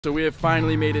So we have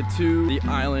finally made it to the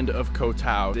island of Koh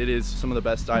Tao. It is some of the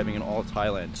best diving in all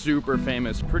Thailand. Super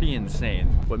famous, pretty insane.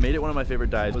 What made it one of my favorite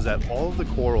dives was that all of the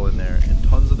coral in there and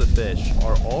tons of the fish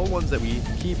are all ones that we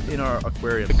keep in our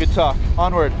aquarium. Good talk,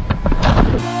 onward.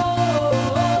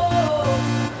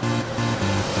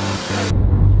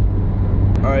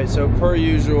 Alright, so per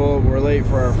usual, we're late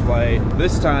for our flight.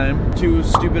 This time, two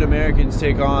stupid Americans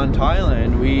take on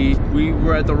Thailand. We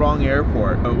were at the wrong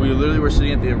airport. We literally were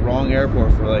sitting at the wrong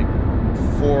airport for like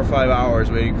 4 or 5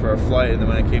 hours waiting for our flight, and then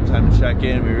when it came time to check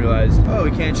in, we realized, oh, we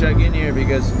can't check in here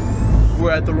because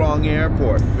we're at the wrong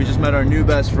airport. We just met our new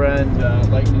best friend,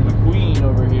 Lightning McQueen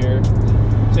over here,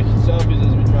 taking selfies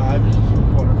as we drive, which is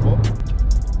wonderful.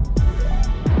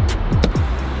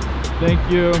 Thank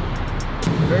you.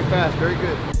 Very fast, very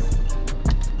good.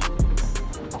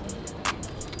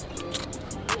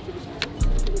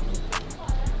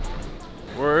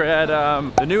 We're at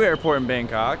the new airport in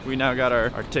Bangkok. We now got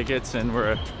our tickets and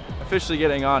we're officially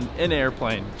getting on an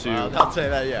airplane to I'll say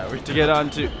that, yeah. to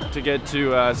get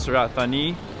to Surat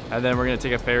Thani, and then we're gonna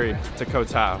take a ferry to Koh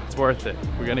Tao. It's worth it.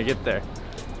 We're gonna get there.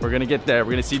 We're gonna get there.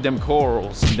 We're gonna see them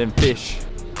corals and them fish.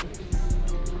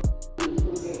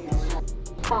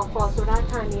 For Surat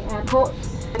Thani Airport.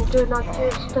 And do not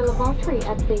use the lavatory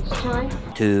at this time.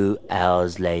 2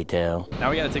 hours later. Now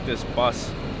we gotta take this bus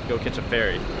to go catch a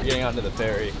ferry. We're getting onto the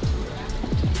ferry.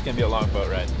 It's gonna be a long boat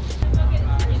ride.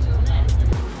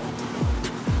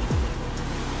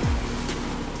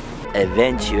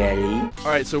 Eventually.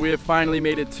 Alright, so we have finally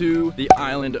made it to the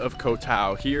island of Koh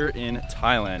Tao here in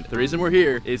Thailand. The reason we're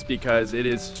here is because it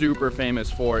is super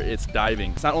famous for its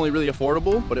diving. It's not only really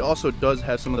affordable, but it also does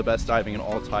have some of the best diving in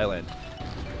all Thailand.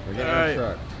 We're getting our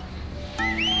truck.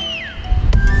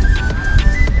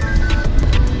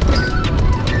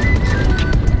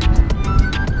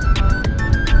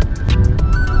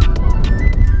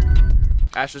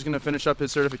 Asher's gonna finish up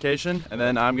his certification, and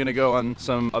then I'm gonna go on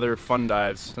some other fun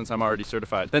dives since I'm already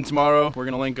certified. Then tomorrow, we're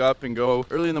gonna link up and go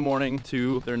early in the morning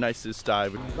to their nicest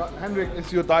dive. Henrik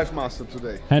is your dive master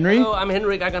today. Henry? Hello, I'm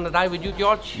Henrik. I'm gonna dive with you,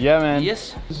 George. Yeah, man.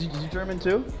 Yes. Is he German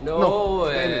too? No,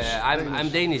 Danish. I'm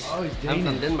Danish. Oh, he's I'm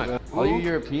from Danish. Denmark. All you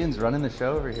Europeans running the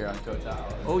show over here on Koh Tao.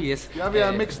 Oh, yes. Yeah, we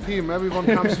are a mixed team. Everyone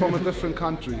comes from a different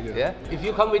country here. Yeah? If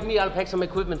you come with me, I'll pack some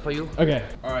equipment for you. Okay.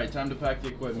 All right, time to pack the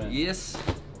equipment. Yes.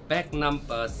 Bag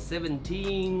number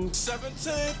 17.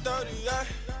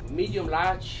 1738. Medium,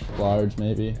 large. Large,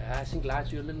 maybe. I think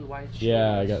large, you're a little wide.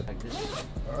 Yeah, I got. Like this.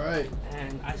 All right.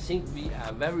 And I think we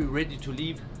are very ready to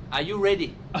leave. Are you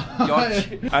ready,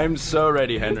 George? I'm so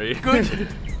ready, Henry. Good.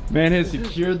 Man has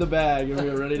secured the bag and we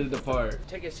are ready to depart.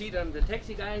 Take a seat on the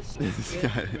taxi, guys.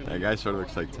 That guy sort of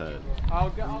looks like Ted. I'll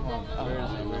go.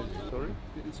 Sorry?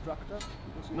 The instructor?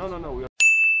 No, we are.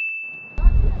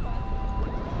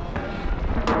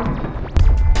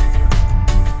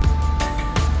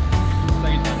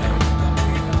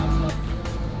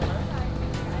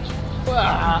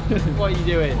 What are you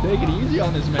doing? Take it easy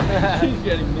on this man. He's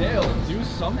getting nailed. Do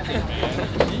something, man.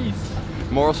 Jeez.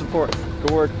 Moral support.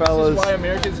 Good work, fellas. This is why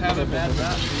Americans have a bad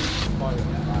rap.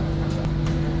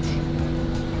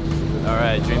 All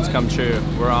right, dreams come true.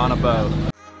 We're on a boat.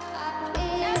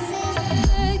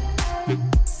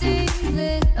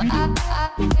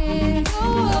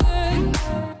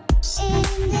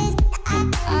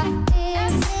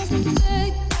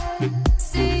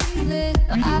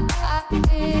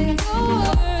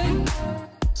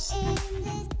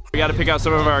 We got to pick out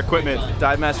some of our equipment.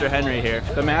 Dive Master Henry here.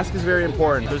 The mask is very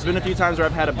important. There's been a few times where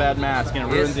I've had a bad mask and it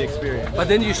ruins the experience. But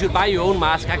then you should buy your own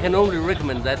mask. I can only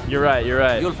recommend that. You're right, you're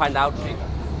right. You'll find out.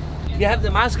 You have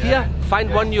the mask here.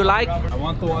 Find one you like. I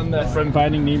want the one that's from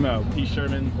Finding Nemo. P.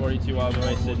 Sherman, 42 Wallaby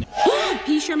Way, Sydney.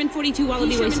 P. Sherman, 42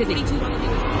 Wallaby Way, Sydney.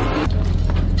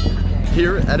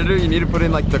 Here, editor, you need to put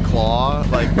in like the claw,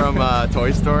 like from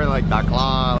Toy Story, like that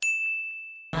claw.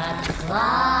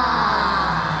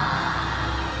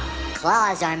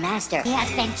 Claw is our master. He has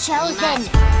been chosen.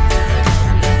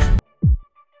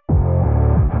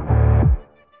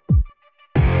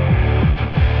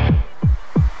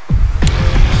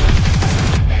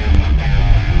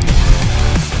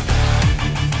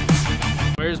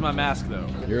 Where's my mask though?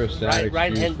 You're a sad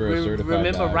Right excuse hand. for a certified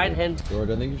Remember, diver. right hand. George,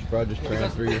 I think you should probably just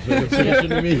transfer your certification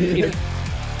to me.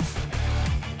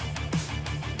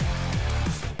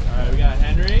 Alright, we got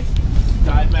Henry,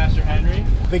 Dive Master Henry,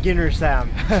 Beginner Sam.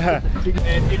 and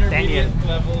intermediate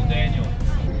level Daniel.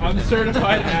 I'm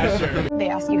certified Asher. They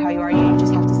ask you how you are, you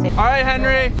just have to say. Alright,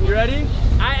 Henry, you ready?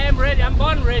 I am ready. I'm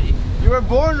born ready. You were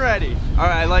born ready.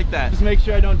 Alright, I like that. Just make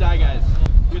sure I don't die, guys.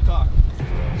 Good talk.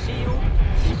 See you.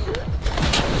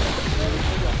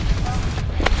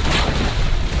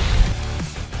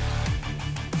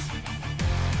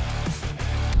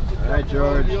 right,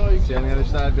 George. See you on the other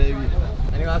side, baby.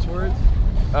 Any last words?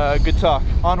 Good talk.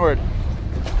 Onward.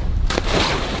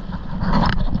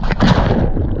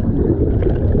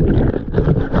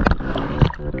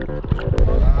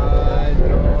 Bye,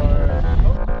 George.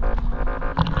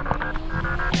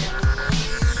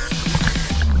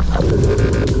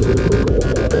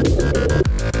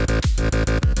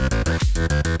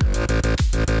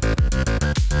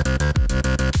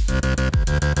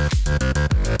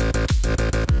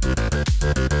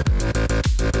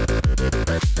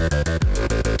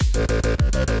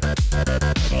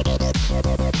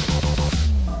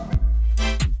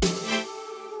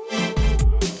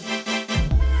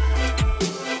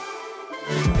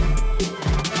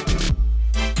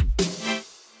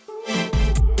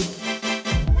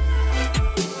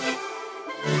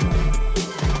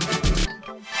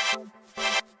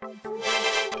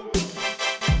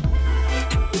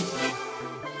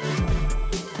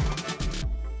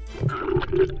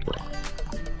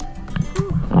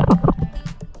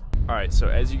 Alright, so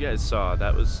as you guys saw,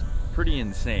 that was pretty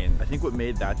insane. I think what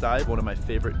made that dive one of my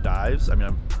favorite dives, I mean,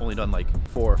 I've only done like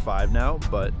 4 or 5 now,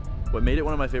 but what made it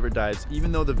one of my favorite dives,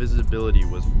 even though the visibility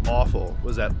was awful,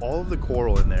 was that all of the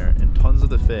coral in there and tons of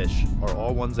the fish are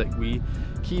all ones that we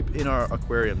keep in our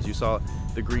aquariums. You saw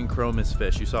the green chromis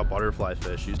fish, you saw butterfly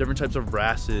fish, you different types of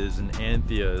wrasses and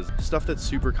anthias, stuff that's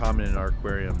super common in our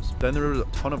aquariums. Then there was a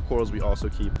ton of corals we also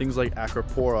keep, things like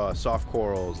acropora, soft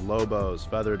corals, lobos,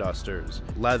 feather dusters,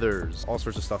 leathers, all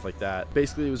sorts of stuff like that.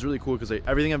 Basically, it was really cool because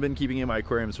everything I've been keeping in my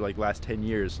aquariums for like the last 10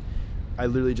 years, I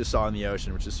literally just saw in the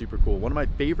ocean, which is super cool. One of my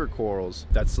favorite corals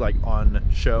that's like on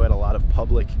show at a lot of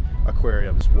public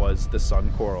aquariums was the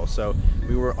sun coral. So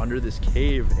we were under this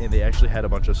cave and they actually had a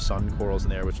bunch of sun corals in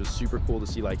there, which was super cool to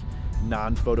see, like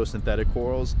non-photosynthetic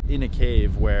corals in a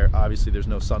cave where obviously there's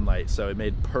no sunlight, so it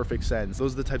made perfect sense.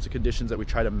 Those are the types of conditions that we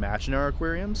try to match in our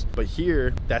aquariums, but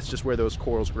here that's just where those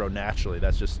corals grow naturally.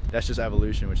 That's just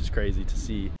evolution, which is crazy to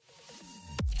see.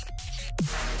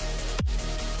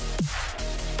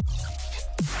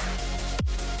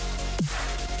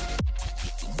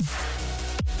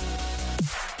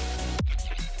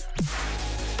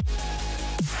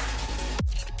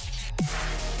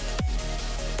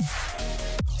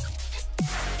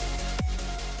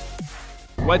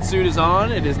 Wetsuit is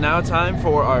on. It is now time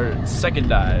for our second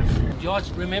dive. George,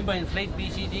 remember inflate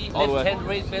BCD, All the left way. hand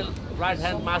rate belt, right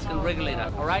hand mask and regulator,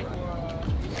 alright?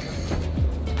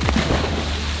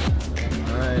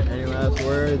 Alright, any last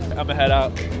words? I'm gonna head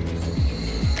out.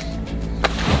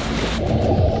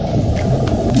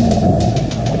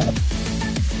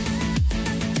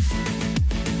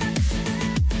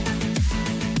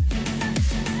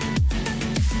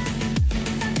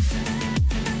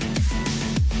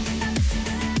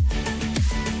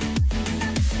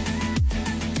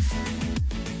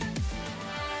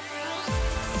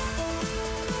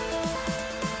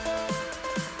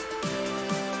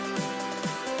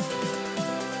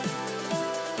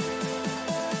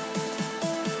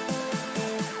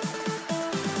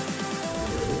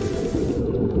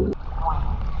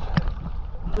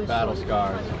 Battle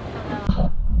scars.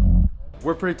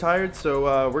 We're pretty tired,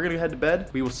 so we're gonna head to bed.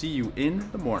 We will see you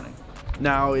in the morning.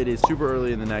 Now it is super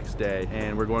early in the next day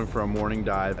and we're going for a morning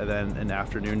dive and then an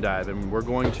afternoon dive, and we're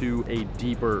going to a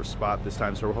deeper spot this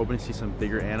time, so we're hoping to see some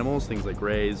bigger animals, things like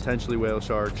rays, potentially whale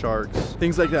sharks,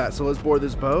 things like that. So let's board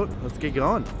this boat. Let's get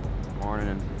going.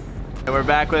 Morning. And we're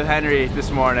back with Henry this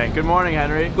morning. Good morning,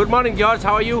 Henry. Good morning, George,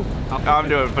 how are you? I'm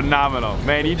doing phenomenal.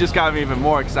 Man, you just got me even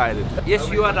more excited. Yes,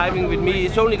 you are diving with me.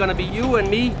 It's only gonna be you and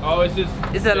me. Oh, it's just...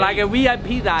 It's like a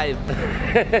VIP dive.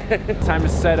 Time to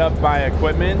set up my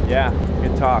equipment. Yeah,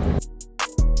 good talk.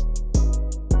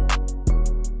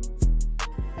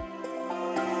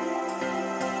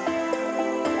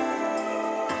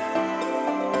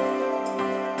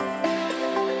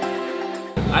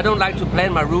 I don't like to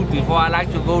plan my route before. I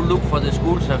like to go look for the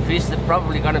schools of fish. It's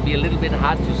probably gonna be a little bit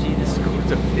hard to see the schools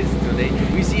of fish today.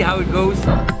 We see how it goes.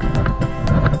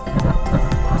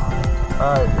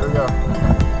 Alright, here we go.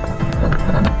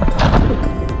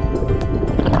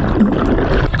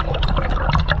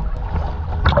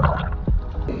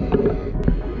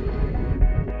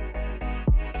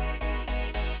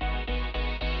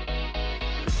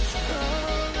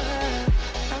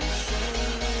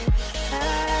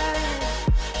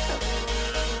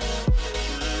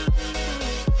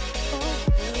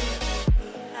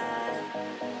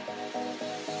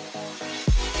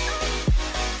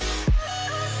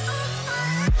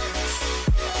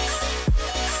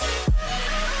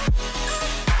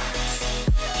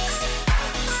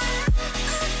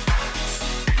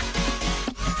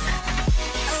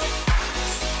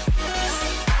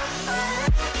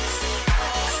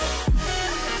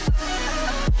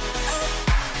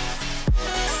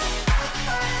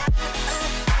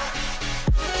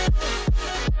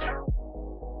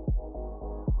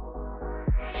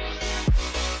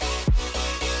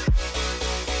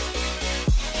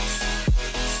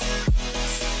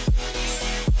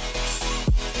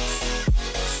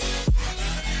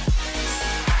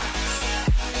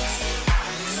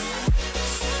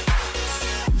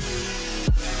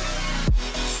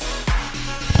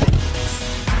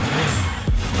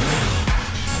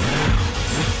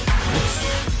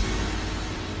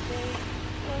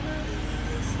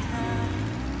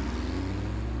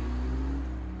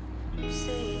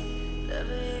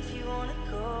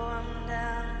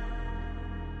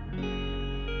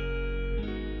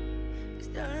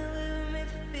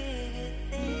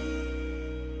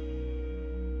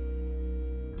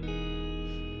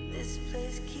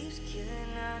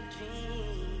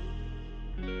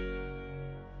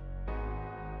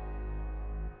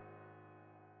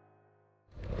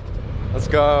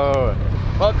 Let's go.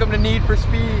 Welcome to Need for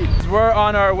Speed. We're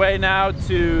on our way now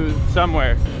to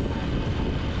somewhere.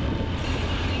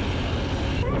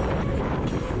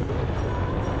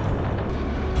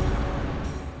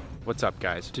 What's up,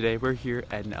 guys? Today we're here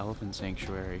at an elephant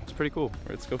sanctuary. It's pretty cool.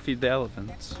 Let's go feed the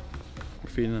elephants. We're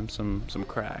feeding them some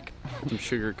crack, some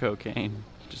sugar cocaine.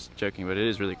 Just joking, but it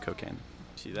is really cocaine.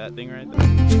 See that thing right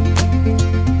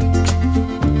there?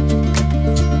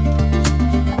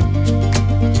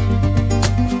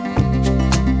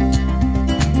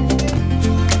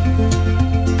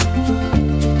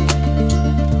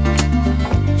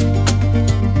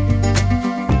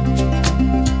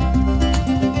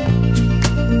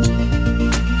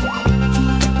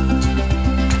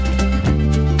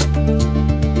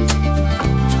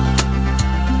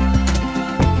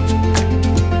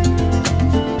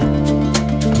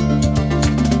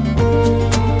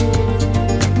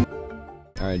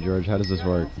 Alright, George, how does this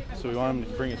work? So we want him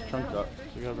to bring his trunk up. So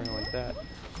we gotta bring it like that.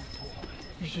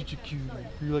 You're such a cutie.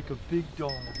 You're like a big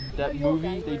dog. That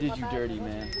movie, they did you dirty,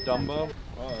 man. Dumbo.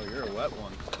 Oh, you're a wet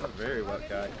one. You're a very wet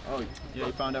guy. Oh, yeah,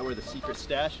 you found out where the secret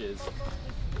stash is.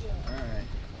 Alright.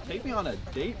 Take me on a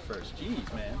date first.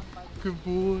 Jeez, man. Good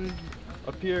boy.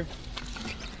 Up here.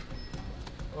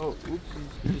 Oh, oopsie.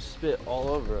 You just spit all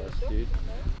over us, dude.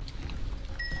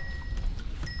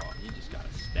 Oh, you just got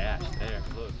a stash there.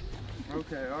 Look.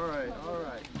 Okay, alright.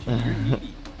 You're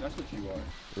needy. That's what you are.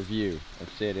 Review of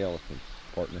Sadie Elephants,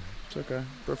 partner. It's okay.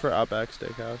 Prefer Outback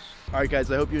Steakhouse. Alright guys,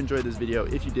 I hope you enjoyed this video.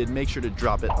 If you did, make sure to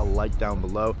drop it a like down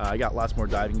below. I got lots more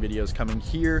diving videos coming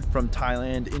here from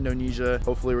Thailand, Indonesia.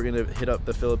 Hopefully we're gonna hit up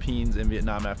the Philippines and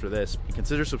Vietnam after this. And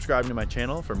consider subscribing to my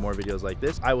channel for more videos like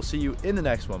this. I will see you in the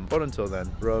next one. But until then,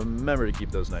 remember to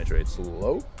keep those nitrates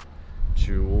low.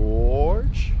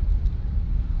 George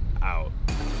out.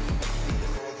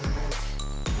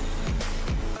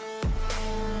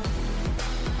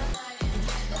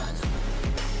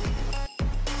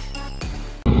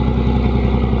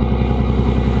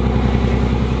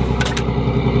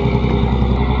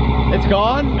 It's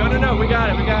gone? No, we got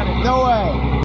it. No way.